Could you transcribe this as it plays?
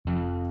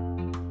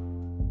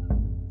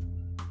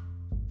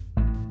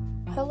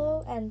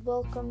Hello and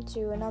welcome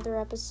to another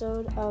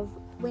episode of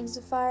Wings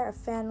of Fire, a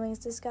Fan Wings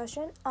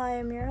discussion. I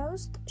am your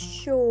host,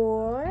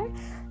 Shore,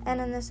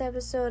 and in this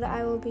episode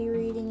I will be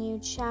reading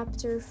you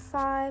Chapter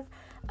 5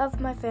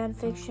 of my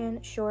fanfiction,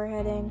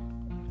 Shoreheading.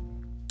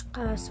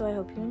 So I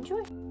hope you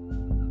enjoy.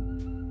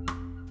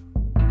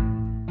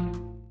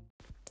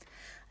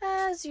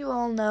 As you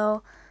all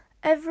know,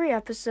 every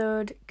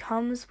episode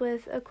comes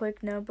with a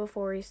quick note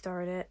before we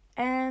start it,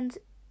 and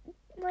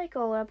like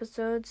all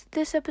episodes,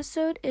 this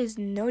episode is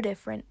no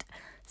different.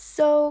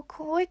 So,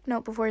 quick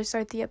note before I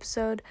start the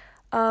episode.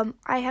 I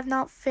have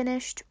not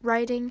finished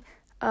writing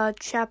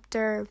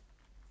chapter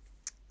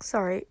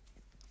 6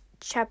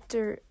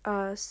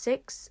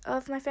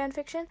 of my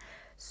fanfiction.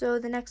 So,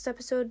 the next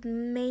episode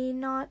may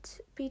not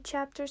be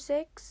chapter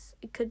 6.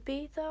 It could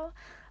be, though.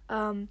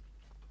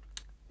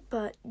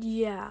 But,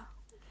 yeah.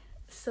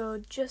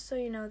 So, just so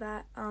you know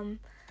that,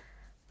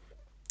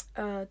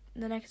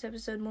 the next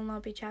episode will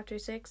not be chapter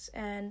 6,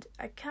 and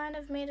I kind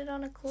of made it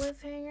on a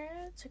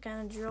cliffhanger to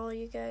kind of draw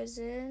you guys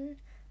in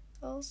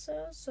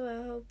also, so I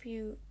hope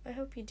you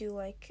do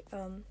like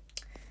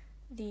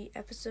the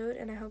episode,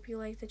 and I hope you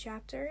like the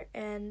chapter,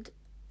 and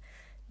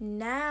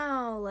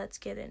now let's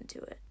get into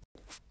it.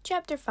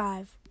 Chapter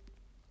 5.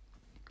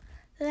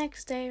 The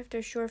next day, after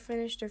Shore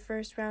finished her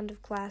first round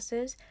of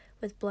classes,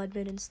 with Blood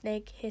Moon and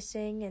Snake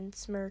hissing and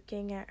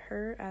smirking at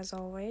her as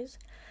always,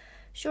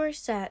 Shore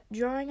sat,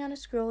 drawing on a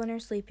scroll in her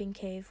sleeping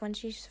cave, when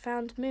she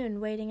found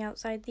Moon waiting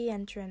outside the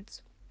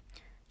entrance.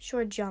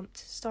 Shore jumped,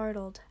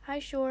 startled. "Hi,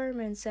 Shore,"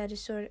 Moon said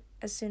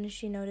as soon as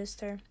she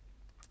noticed her.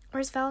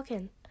 "Where's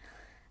Falcon?"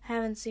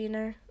 "Haven't seen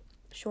her,"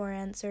 Shore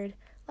answered.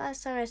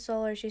 "Last time I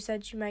saw her, she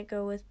said she might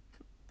go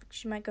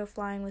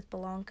flying with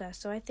Belonka,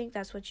 so I think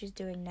that's what she's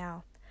doing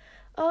now."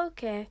 "Oh,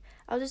 okay.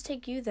 I'll just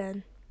take you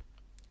then."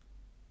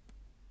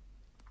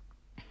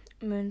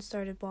 Moon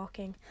started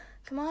walking.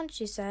 "Come on,"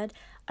 she said.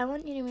 "I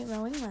want you to meet my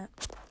winglet."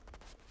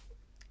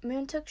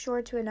 Moon took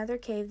Shore to another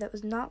cave that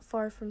was not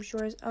far from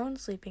Shore's own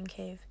sleeping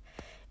cave.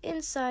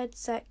 Inside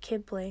sat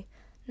Kibley.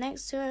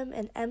 Next to him,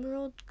 an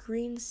emerald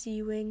green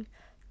sea wing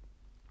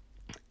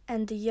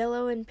and the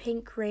yellow and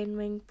pink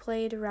rainwing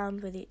played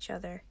around with each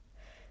other.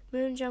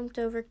 Moon jumped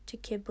over to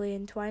Kibley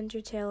and twined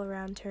her tail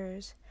around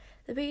hers.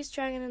 The biggest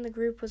dragon in the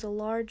group was a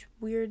large,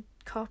 weird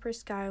copper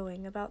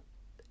skywing, about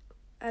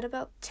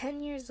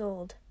 10 years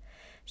old.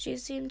 She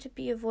seemed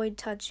to avoid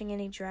touching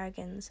any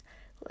dragons,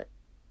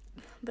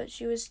 but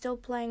she was still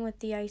playing with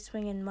the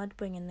Icewing and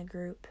Mudwing in the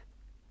group.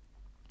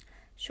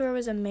 Shore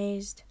was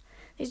amazed.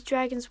 These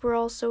dragons were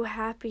all so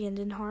happy and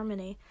in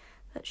harmony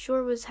that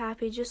Shore was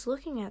happy just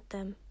looking at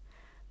them.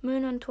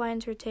 Moon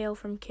untwined her tail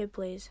from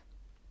Kibley's.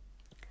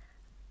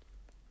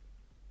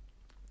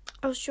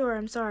 "Oh, Shore,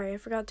 I'm sorry, I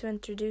forgot to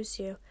introduce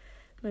you,"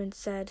 Moon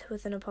said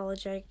with an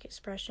apologetic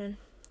expression.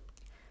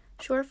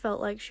 Shore felt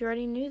like she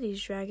already knew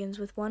these dragons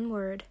with one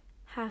word: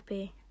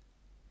 happy.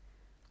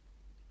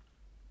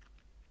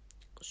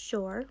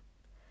 "Shore,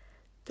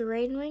 the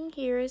rainwing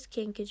here is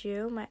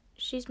Kinkajou.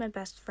 She's my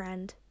best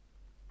friend,"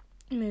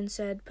 Moon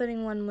said,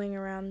 putting one wing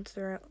around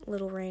the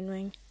little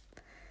rainwing.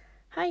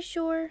 "Hi,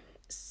 Shore."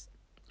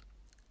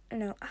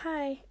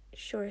 "Hi,"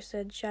 Shore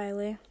said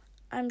shyly.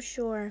 "I'm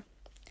Shore."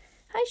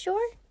 "Hi,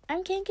 Shore.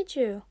 I'm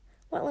Kinkajou.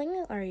 What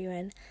winglet are you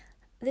in?"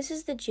 "This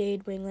is the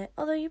Jade winglet,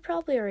 although you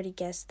probably already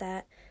guessed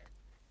that."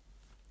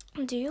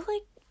 What do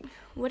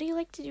you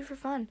like to do for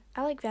fun?"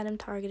 "I like venom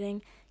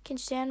targeting." "Can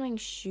sandwings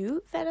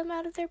shoot venom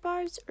out of their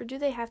barbs, or do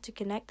they have to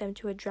connect them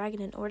to a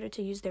dragon in order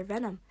to use their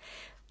venom?"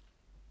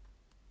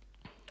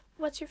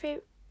 What's your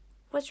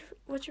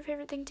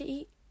favorite thing to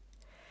eat?"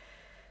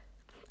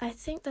 "I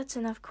think that's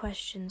enough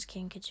questions,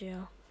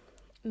 Kinkajou,"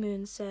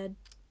 Moon said,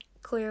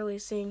 clearly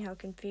seeing how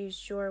confused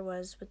Shore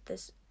was with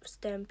this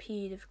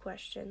stampede of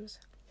questions.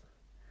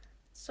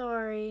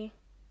 "Sorry,"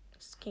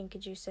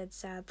 Kinkajou said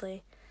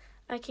sadly.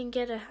 I can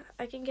get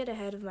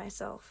ahead of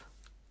myself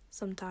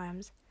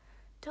sometimes."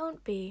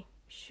 "Don't be,"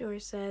 Shore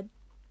said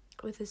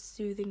with a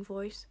soothing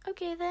voice.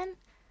 "Okay then,"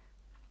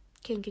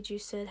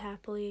 Kinkajou said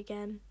happily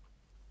again.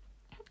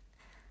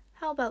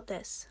 "How about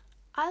this?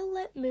 I'll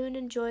let Moon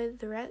enjoy her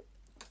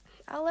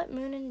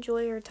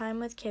time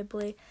with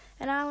Kibley,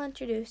 and I'll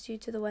introduce you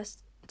to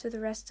the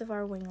rest of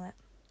our winglet,"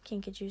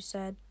 Kinkajou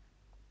said.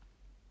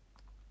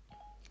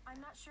 "I'm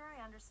not sure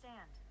I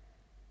understand."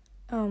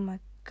 Oh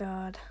my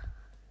god.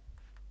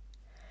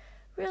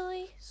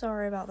 Really?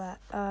 Sorry about that.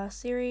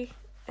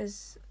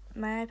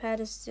 My iPad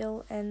is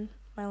still in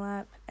my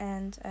lap,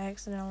 and I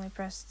accidentally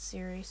pressed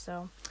Siri,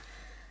 so,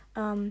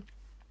 back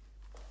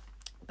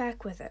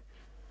with it.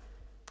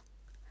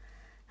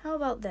 How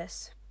about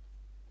this?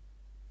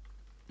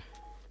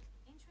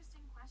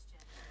 Interesting question.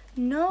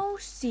 No,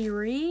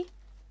 Siri.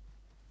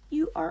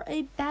 You are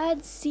a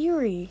bad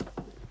Siri.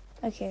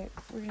 Okay,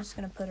 we're just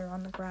gonna put her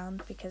on the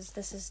ground because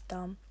this is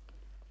dumb.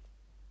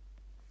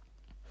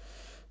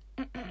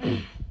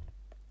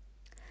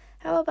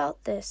 How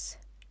about this?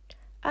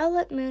 I'll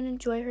let Moon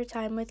enjoy her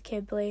time with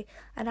Kibley,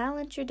 and I'll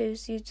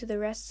introduce you to the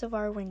rest of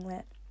our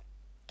winglet,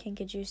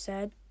 Kinkajou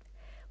said,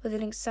 with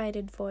an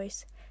excited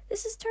voice.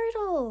 "This is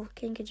Turtle,"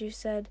 Kinkajou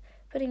said,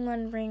 putting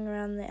one ring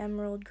around the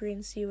emerald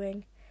green sea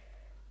wing,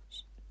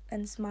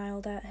 and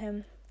smiled at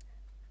him.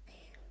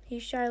 He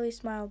shyly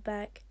smiled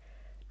back.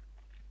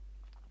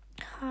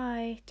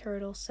 "Hi,"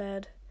 Turtle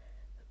said.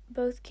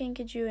 Both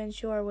Kinkajou and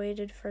Shore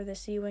waited for the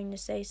sea wing to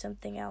say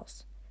something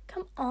else.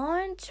 "Come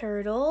on,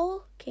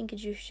 Turtle,"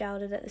 Kinkajou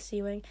shouted at the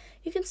sea wing.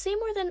 "You can say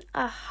more than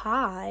a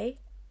hi."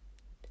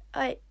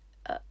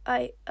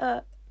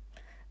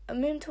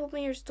 Moon told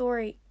me your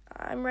story.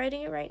 I'm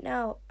writing it right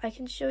now. I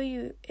can show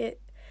you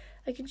it.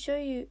 I can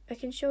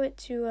show it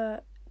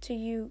to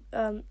you.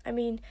 I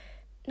mean,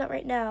 not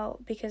right now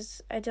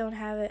because I don't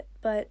have it,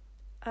 but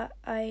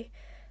I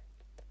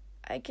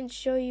can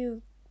show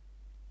you.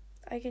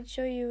 I can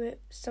show you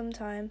it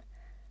sometime,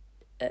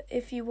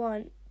 if you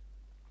want,"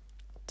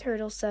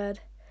 Turtle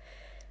said.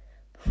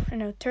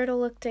 Turtle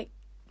looked at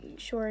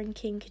Shore and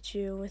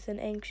Kinkajou with an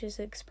anxious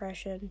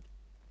expression.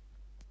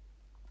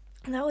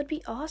 "That would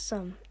be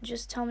awesome.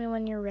 Just tell me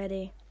when you're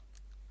ready,"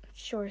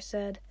 Shore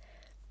said,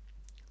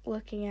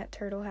 looking at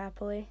Turtle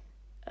happily.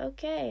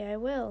 "Okay, I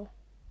will."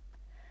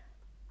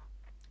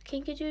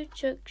 Kinkajou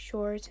took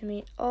Shore to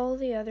meet all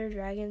the other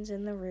dragons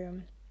in the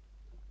room.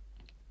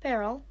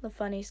 Beryl, the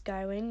funny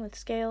skywing with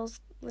scales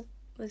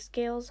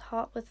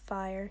hot with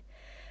fire.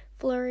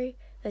 Flurry,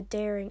 the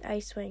daring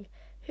icewing,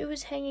 who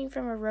was hanging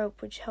from a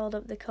rope which held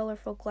up the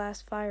colorful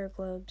glass fire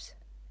globes.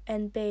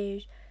 And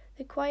Beige,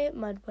 the quiet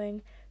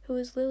mudwing, who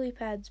was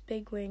Lilypad's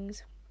big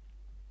wings.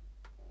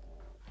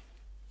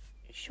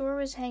 Shore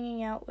was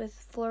hanging out with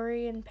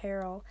Flurry and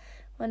Peril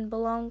when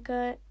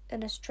Belanca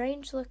and a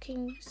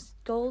strange-looking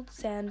gold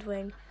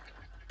sandwing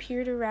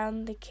peered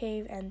around the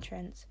cave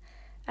entrance,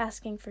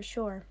 asking for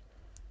Shore.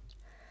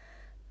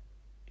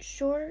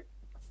 Shore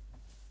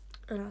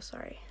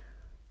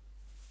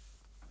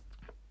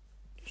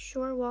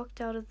walked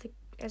out of the...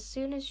 As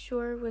soon as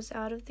Shore was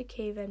out of the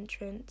cave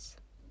entrance...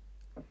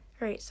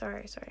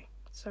 Sorry.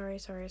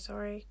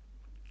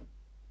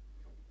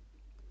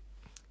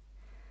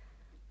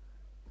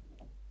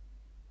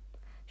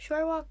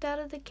 Shore walked out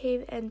of the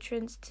cave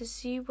entrance to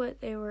see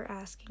what they were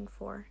asking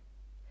for.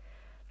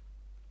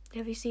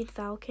 "Have you seen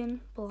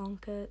Falcon?"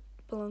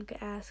 Belanca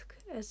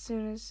asked as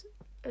soon as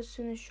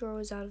Shore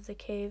was out of the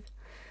cave.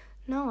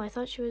 "No, I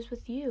thought she was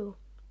with you,"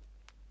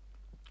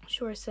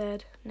 Shore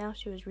said. Now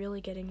she was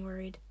really getting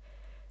worried.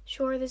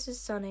 "Shore, this is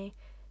Sunny.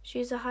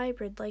 She's a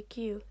hybrid like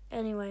you.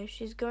 Anyway,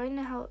 she's going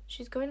to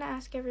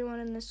ask everyone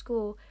in the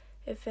school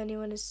if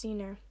anyone has seen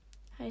her."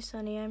 "Hi,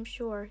 Sunny, I'm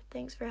Shore.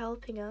 Thanks for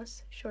helping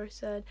us," Shore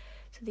said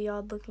to the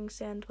odd-looking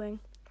sandwing.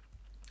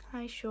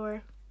 "Hi,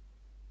 Shore,"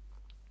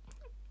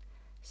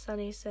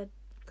 Sunny said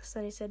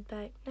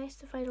back. "Nice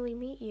to finally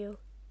meet you."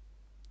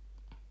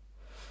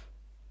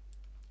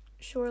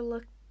 Shore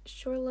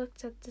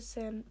looked at the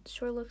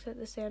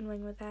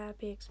sandwing with a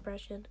happy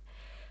expression.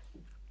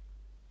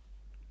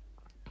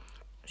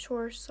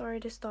 "Shore, sorry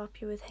to stop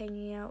you with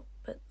hanging out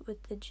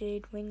with the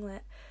jade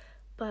winglet,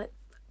 but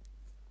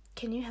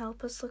can you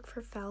help us look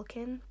for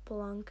Falcon?"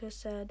 Belanca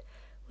said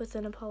with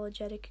an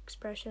apologetic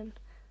expression.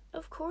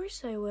 "Of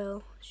course I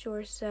will,"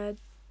 Shore said.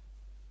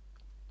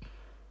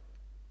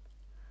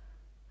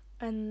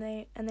 And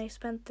the three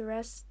spent the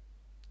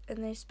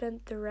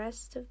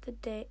rest of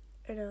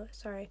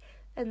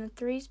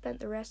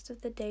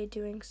the day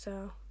doing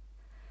so.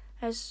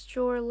 As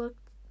Shore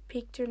looked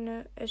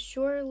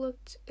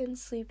in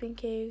sleeping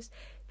caves,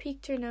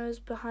 peeked her nose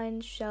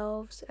behind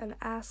shelves, and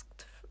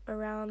asked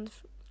around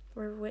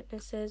for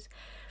witnesses,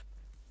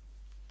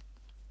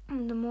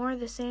 the more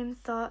the same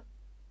thought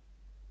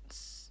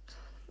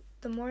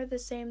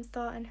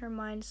in her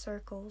mind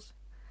circles.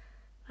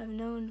 "I've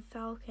known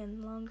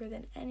Falcon longer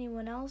than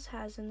anyone else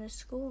has in this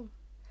school,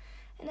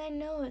 and I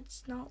know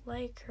it's not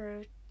like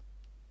her.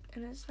 I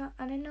know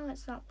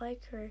it's not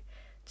like her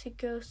to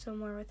go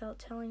somewhere without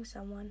telling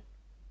someone.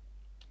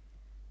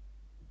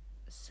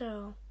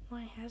 So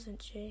why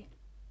hasn't she?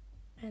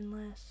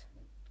 Unless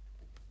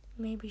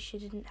maybe she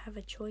didn't have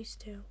a choice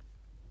to."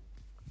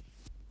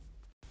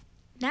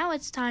 Now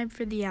it's time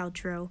for the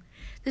outro,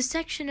 the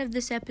section of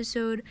this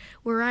episode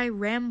where I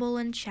ramble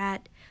and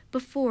chat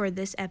before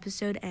this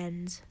episode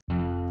ends.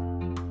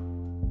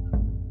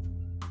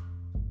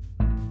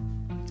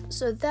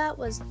 So that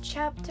was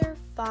chapter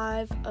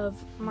 5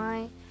 of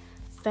my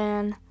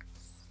fan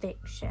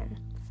fiction.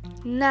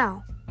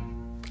 Now,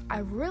 I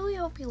really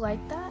hope you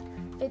like that.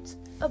 It's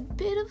a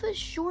bit of a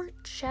short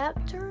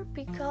chapter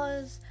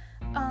because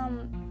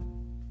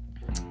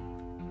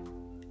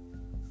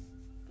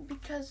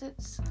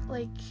it's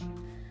like,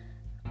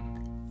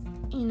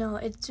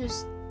 it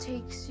just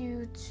takes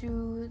you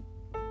to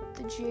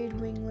the Jade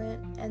Winglet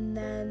and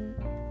then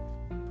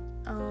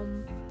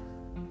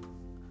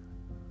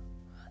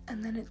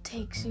it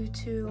takes you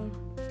to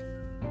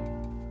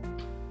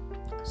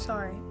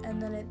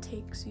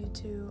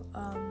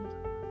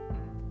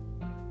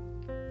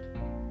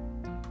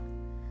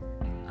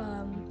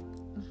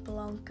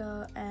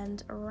Belanca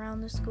and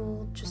around the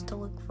school just to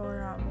look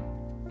for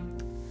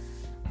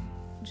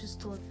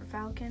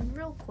Falcon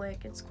real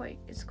quick. It's quite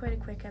a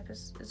quick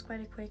episode. It's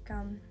quite a quick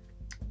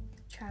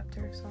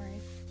chapter,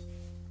 sorry.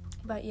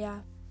 But yeah.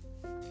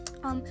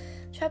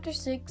 Chapter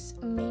 6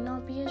 may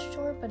not be as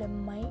short, but it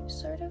might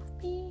sort of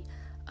be.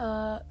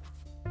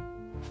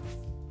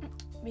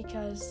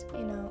 Because,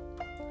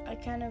 I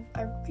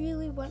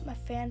really want my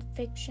fan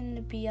fiction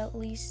to be at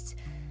least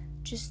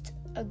just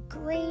a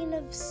grain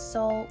of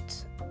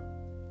salt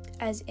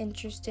as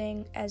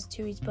interesting as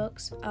Tui's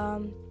books.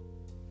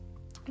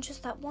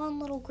 Just that one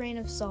little grain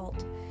of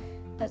salt.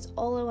 That's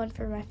all I want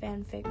for my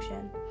fan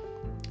fiction.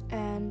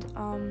 And,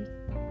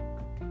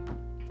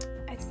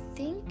 I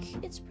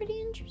think it's pretty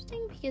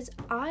interesting because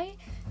I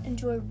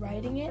enjoy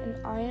writing it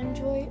and I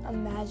enjoy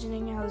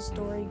imagining how the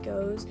story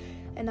goes,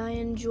 and I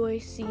enjoy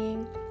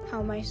seeing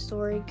how my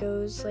story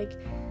goes. Like,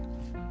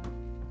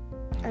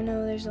 I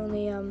know there's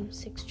only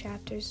 6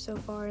 chapters so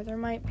far. There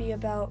might be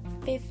about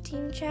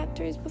 15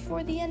 chapters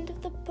before the end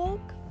of the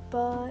book,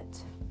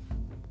 but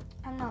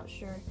I'm not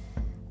sure.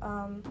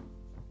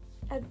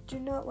 I do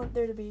not want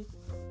there to be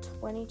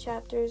 20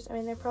 chapters. I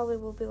mean, there probably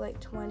will be like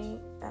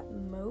 20 at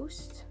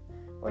most,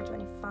 or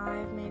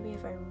 25 maybe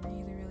if I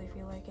really, really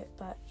feel like it,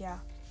 but yeah.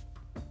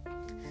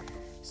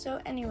 So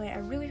anyway, I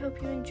really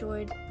hope you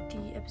enjoyed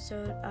the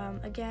episode.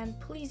 Again,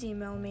 please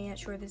email me at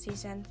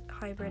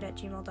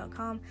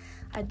shortthisesendhybrid@gmail.com.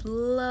 I'd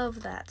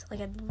love that.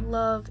 Like, I'd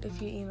love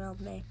if you emailed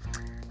me.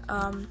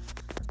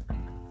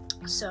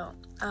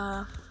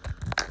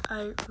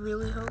 I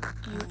really hope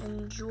you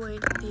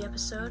enjoyed the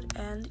episode,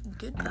 and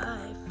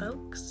goodbye,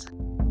 folks.